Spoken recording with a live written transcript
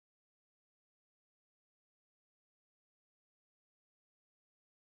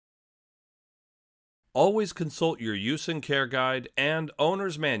Always consult your use and care guide and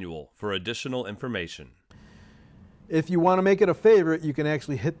owner's manual for additional information. If you want to make it a favorite, you can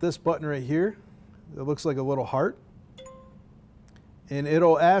actually hit this button right here. It looks like a little heart. And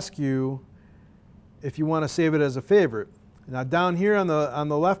it'll ask you if you want to save it as a favorite. Now down here on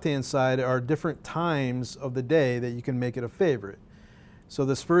the left-hand side are different times of the day that you can make it a favorite. So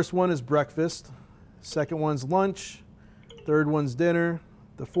this first one is breakfast, second one's lunch, third one's dinner,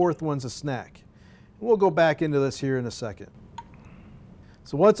 the fourth one's a snack. We'll go back into this here in a second.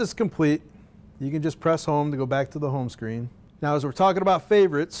 So once it's complete, you can just press home to go back to the home screen. Now as we're talking about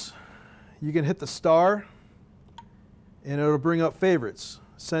favorites, you can hit the star and it'll bring up favorites.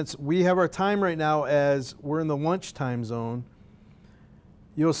 Since we have our time right now as we're in the lunch time zone,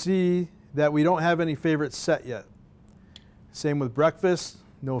 you'll see that we don't have any favorites set yet. Same with breakfast,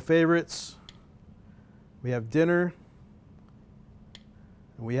 no favorites. We have dinner,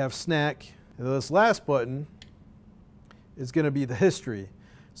 and we have snack. And this last button is going to be the history.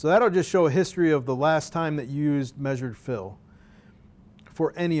 So that'll just show a history of the last time that you used measured fill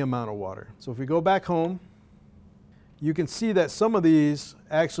for any amount of water. So if we go back home, you can see that some of these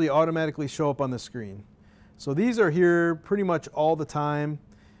actually automatically show up on the screen. So these are here pretty much all the time.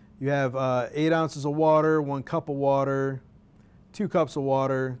 You have 8 ounces of water, 1 cup of water, 2 cups of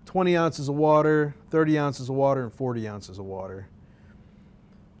water, 20 ounces of water, 30 ounces of water, and 40 ounces of water.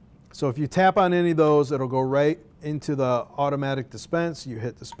 So if you tap on any of those, it'll go right into the automatic dispense. You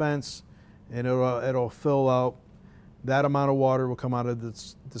hit dispense, and it'll fill out. That amount of water will come out of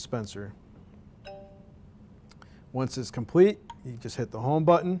the dispenser. Once it's complete, you just hit the home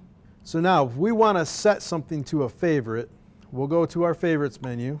button. So now, if we want to set something to a favorite, we'll go to our favorites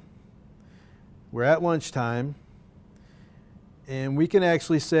menu. We're at lunchtime, and we can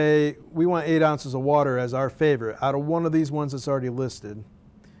actually say we want 8 ounces of water as our favorite out of one of these ones that's already listed.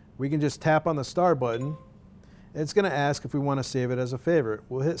 We can just tap on the star button. It's going to ask if we want to save it as a favorite.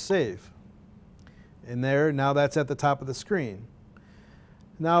 We'll hit save. And there, now that's at the top of the screen.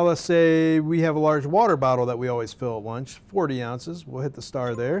 Now let's say we have a large water bottle that we always fill at lunch, 40 ounces. We'll hit the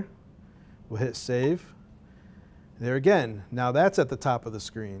star there. We'll hit save. There again, now that's at the top of the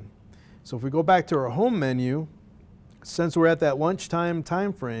screen. So if we go back to our home menu, since we're at that lunchtime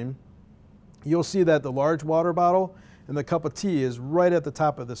time frame, you'll see that the large water bottle and the cup of tea is right at the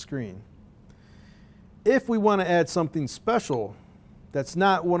top of the screen. If we want to add something special that's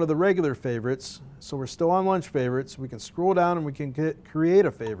not one of the regular favorites, so we're still on lunch favorites, we can scroll down and we can create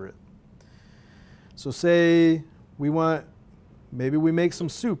a favorite. So say maybe we make some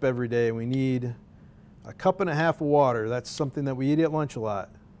soup every day and we need a cup and a half of water. That's something that we eat at lunch a lot.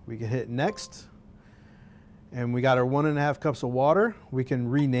 We can hit next, and we got our 1.5 cups of water. We can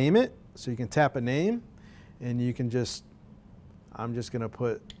rename it, so you can tap a name, and you can I'm just going to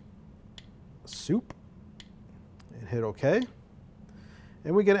put soup and hit OK.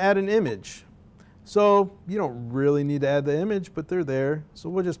 And we can add an image. So you don't really need to add the image, but they're there. So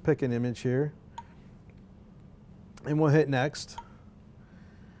we'll just pick an image here. And we'll hit next.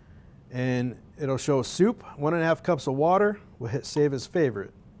 And it'll show soup, 1.5 cups of water. We'll hit save as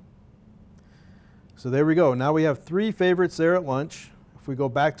favorite. So there we go. Now we have 3 favorites there at lunch. If we go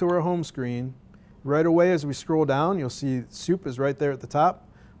back to our home screen, right away as we scroll down, you'll see soup is right there at the top.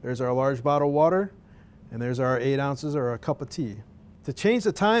 There's our large bottle of water, and there's our 8 ounces or a cup of tea. To change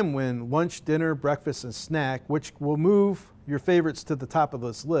the time when lunch, dinner, breakfast, and snack, which will move your favorites to the top of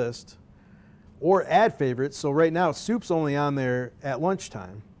this list, or add favorites. So right now, soup's only on there at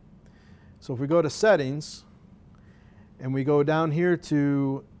lunchtime. So if we go to settings, and we go down here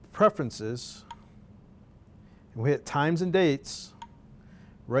to preferences, and we hit times and dates,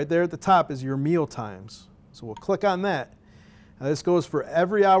 right there at the top is your meal times. So we'll click on that. Now this goes for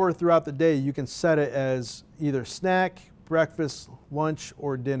every hour throughout the day. You can set it as either snack, breakfast, lunch,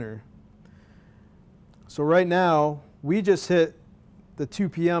 or dinner. So right now, we just hit the 2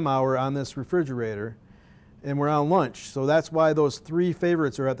 p.m. hour on this refrigerator, and we're on lunch. So that's why those 3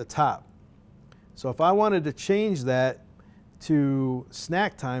 favorites are at the top. So if I wanted to change that to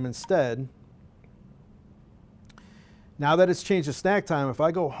snack time instead, now that it's changed to snack time, if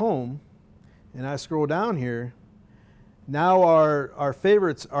I go home and I scroll down here, now our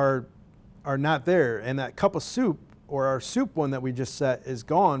favorites are not there, and that cup of soup or our soup one that we just set is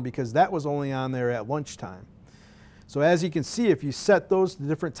gone because that was only on there at lunchtime. So as you can see, if you set those to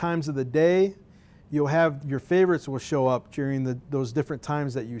different times of the day, you'll have your favorites will show up during those different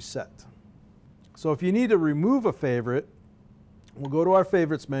times that you set. So if you need to remove a favorite, we'll go to our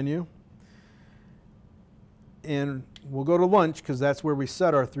favorites menu, and we'll go to lunch because that's where we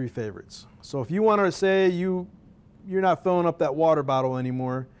set our 3 favorites. So if you want to say you're not filling up that water bottle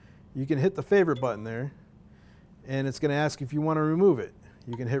anymore, you can hit the favorite button there, and it's going to ask if you want to remove it.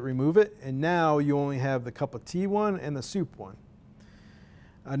 You can hit remove it, and now you only have the cup of tea one and the soup one.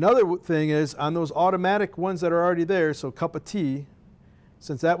 Another thing is on those automatic ones that are already there, so cup of tea,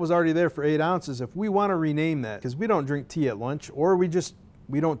 since that was already there for 8 ounces, if we want to rename that, because we don't drink tea at lunch, or we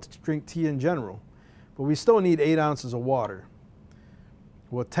don't drink tea in general, but we still need 8 ounces of water.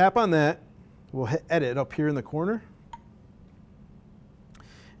 We'll tap on that, we'll hit edit up here in the corner,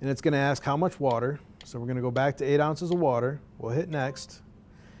 and it's going to ask how much water. So we're going to go back to 8 ounces of water. We'll hit next,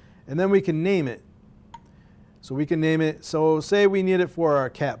 and then we can name it. So we can name it, so say we need it for our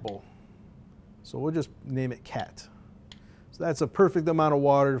cat bowl. So we'll just name it cat. So that's a perfect amount of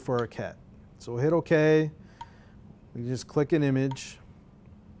water for our cat. So we'll hit OK. We just click an image.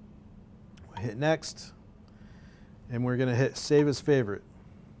 We'll hit next, and we're going to hit save as favorite.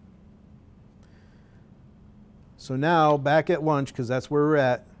 So now back at lunch, because that's where we're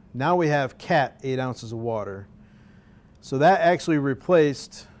at, now we have cat 8 ounces of water. So that actually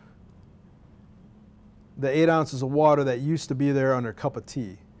replaced the 8 ounces of water that used to be there under cup of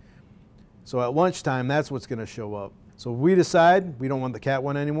tea. So at lunchtime, that's what's going to show up. So if we decide we don't want the cat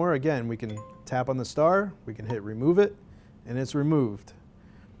one anymore, again, we can tap on the star, we can hit remove it, and it's removed.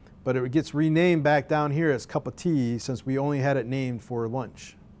 But it gets renamed back down here as cup of tea since we only had it named for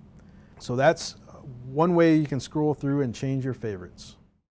lunch. So that's one way you can scroll through and change your favorites.